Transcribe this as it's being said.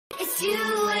you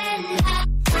and I.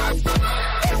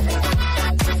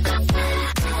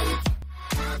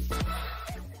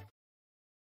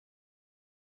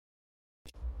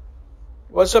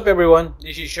 What's up everyone,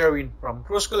 this is Sherwin from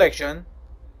Cruise Collection.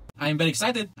 I'm very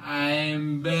excited.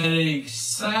 I'm very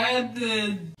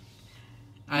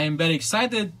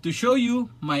excited to show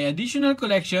you my additional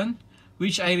collection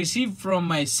which I received from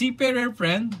my seafarer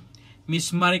friend, Miss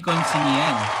Maricon.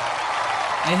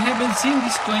 I haven't seen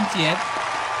these coins yet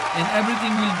and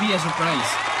everything will be a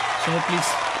surprise. So please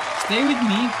stay with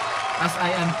me as I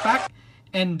unpack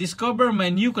and discover my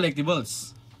new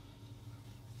collectibles.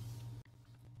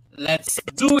 Let's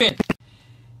do it!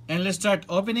 And let's start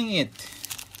opening it.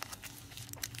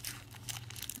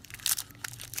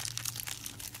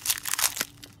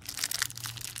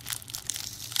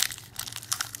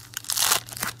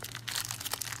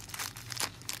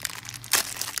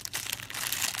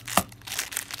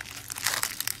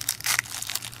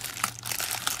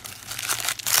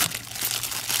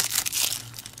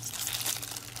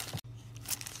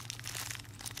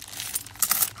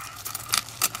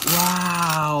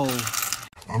 Wow!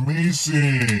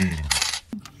 Amazing!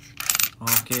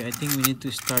 Okay, I think we need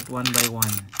to start one by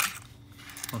one.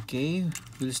 Okay,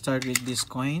 we'll start with this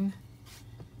coin.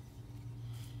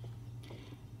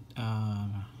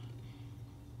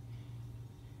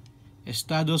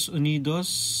 Estados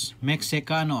Unidos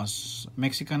Mexicanos,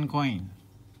 Mexican coin.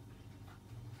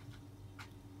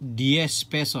 10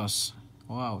 pesos.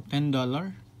 Wow,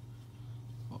 $10.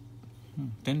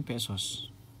 10 pesos.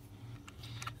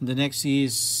 The next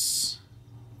is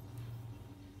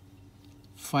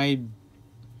 5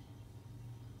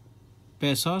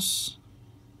 pesos,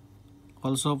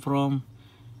 also from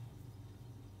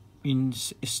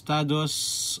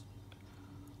Estados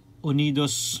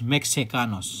Unidos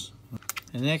Mexicanos.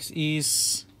 The next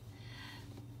is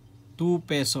 2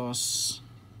 pesos,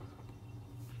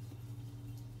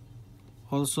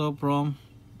 also from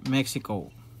Mexico.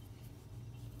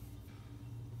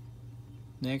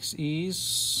 Next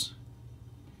is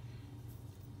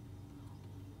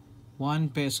 1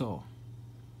 peso,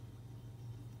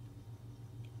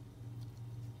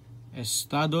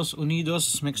 Estados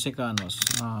Unidos Mexicanos.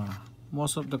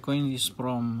 Most of the coin is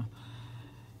from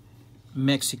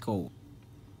Mexico.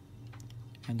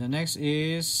 And the next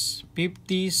is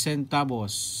 50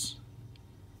 centavos.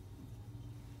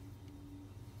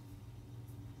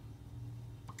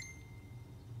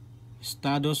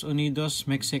 Estados Unidos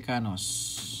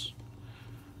Mexicanos.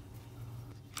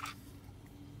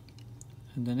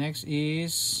 And the next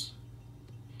is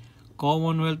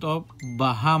Commonwealth of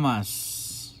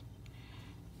Bahamas,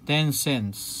 10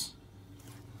 cents.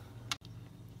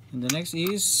 And the next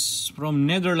is from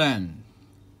Netherlands,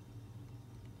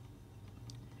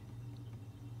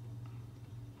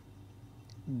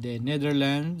 the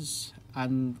Netherlands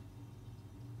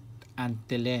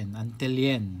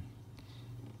Antillen.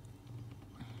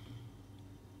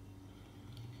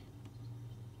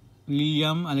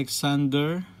 William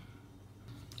Alexander.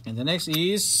 And the next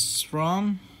is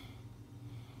from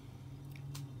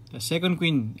the second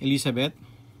Queen Elizabeth,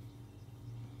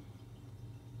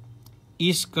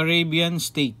 East Caribbean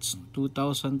States,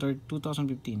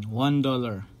 2015,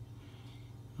 $1.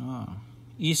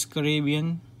 East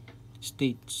Caribbean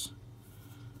States.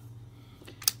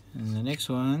 And the next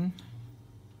one,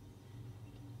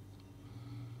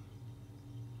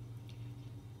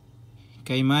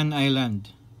 Cayman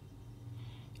Island,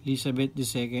 Elizabeth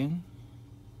II.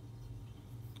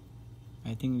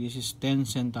 I think this is 10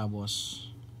 centavos.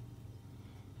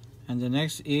 And the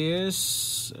next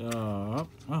is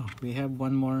we have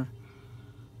one more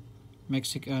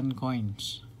Mexican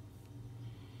coins,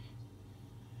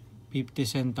 50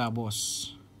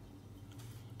 centavos.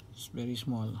 It's very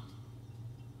small.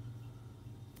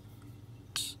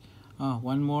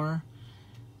 One more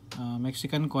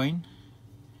Mexican coin,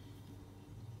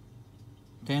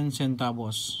 10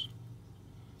 centavos.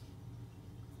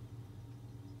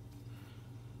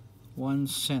 1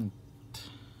 cent.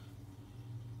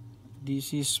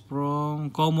 This is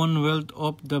from Commonwealth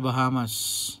of the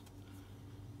Bahamas,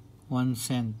 1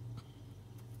 cent.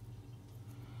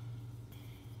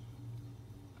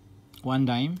 1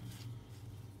 dime.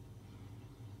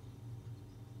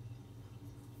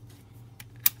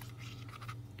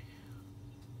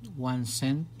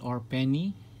 $1 or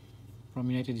penny from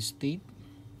United States,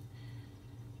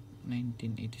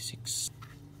 1986.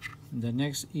 The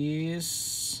next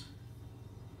is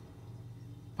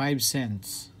 5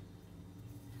 cents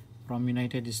from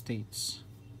United States.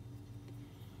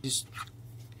 This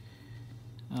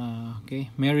okay,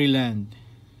 Maryland,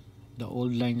 the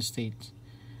old line state.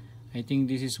 I think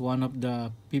this is one of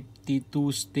the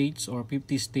 52 states or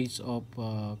 50 states of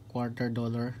quarter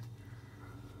dollar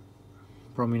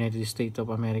from United States of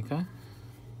America.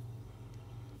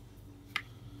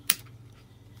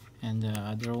 And the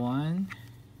other one,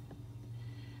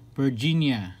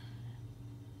 Virginia,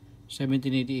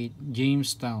 1788,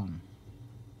 Jamestown,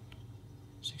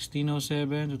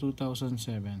 1607 to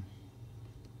 2007.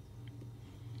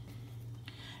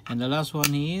 And the last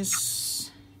one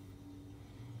is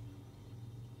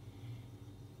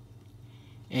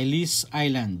Ellis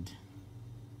Island,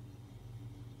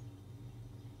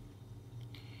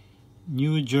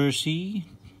 New Jersey,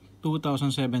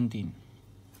 2017.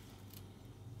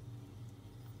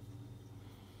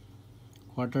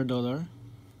 Quarter dollar.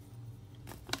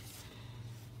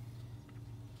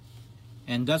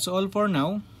 And that's all for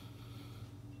now.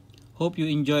 Hope you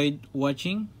enjoyed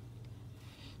watching.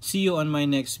 See you on my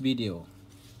next video.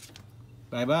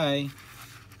 Bye bye.